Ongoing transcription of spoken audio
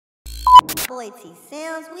Boy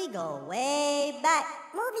T-Sims, we go way back.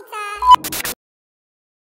 Movie time.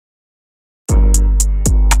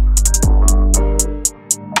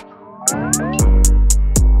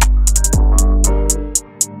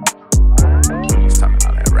 He's talking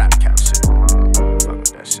all that rap cap shit. Fuck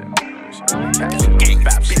with that shit. Cap shit. Gang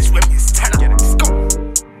bap bitch with me. It's turn up. Get it. Let's go.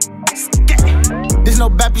 There's no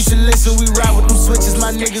bap, you should listen. We ride with them switches,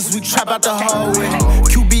 my niggas. We trap out the hallway.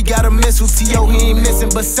 QB got a missile. T.O. he ain't missing,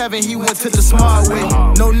 but 7 he went to the smart way.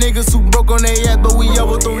 No niggas who broke on their ass, but we up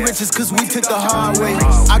with them riches, cause we took the hard way.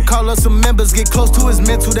 I call up some members, get close to his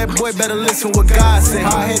mental. That boy better listen what God said.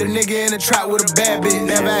 I hate a nigga in the trap with a bad bitch.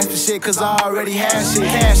 Never asked for shit, cause I already had shit.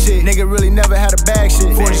 Cash shit, nigga really never had a bag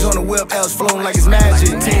shit. 40s on the whip, L's flowing like it's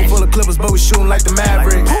magic. Team full of clippers, but we shooting like the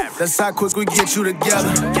Maverick. That's how quick we get you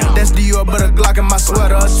together. That's Dior, but a Glock in my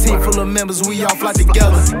sweater. A team full of members, we all fly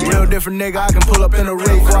together. Real different nigga, I can pull up in a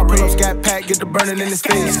rig. Before I pull up, scat pack, get the burning in his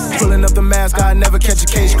face. Pulling up the mask, I never catch a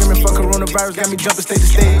case. Screaming fuck coronavirus, got me jumping state to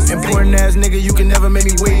state. Important ass nigga, you can never make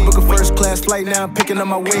me wait. Book a first class flight, now I'm picking up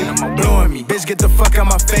my weight. Blowing me, bitch, get the fuck out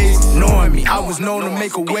my face. Knowing me, I was known to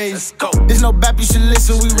make a way. There's no bap, you should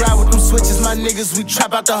listen. We ride with them switches, my niggas, we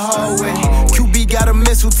trap out the hallway. QB got a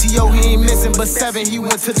missile, T.O. he ain't missing, but 7 he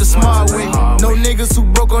went to the smart way. No niggas who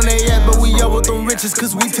broke on their ass, but we up with them riches,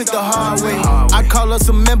 cause we took the hard way. I call up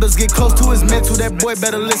some members, get close to his mental. That boy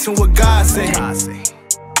better listen what God say.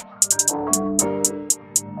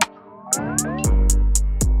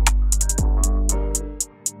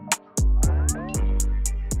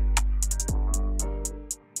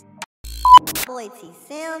 Boy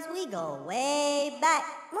T-Sims, we go way back.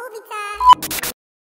 Movie time.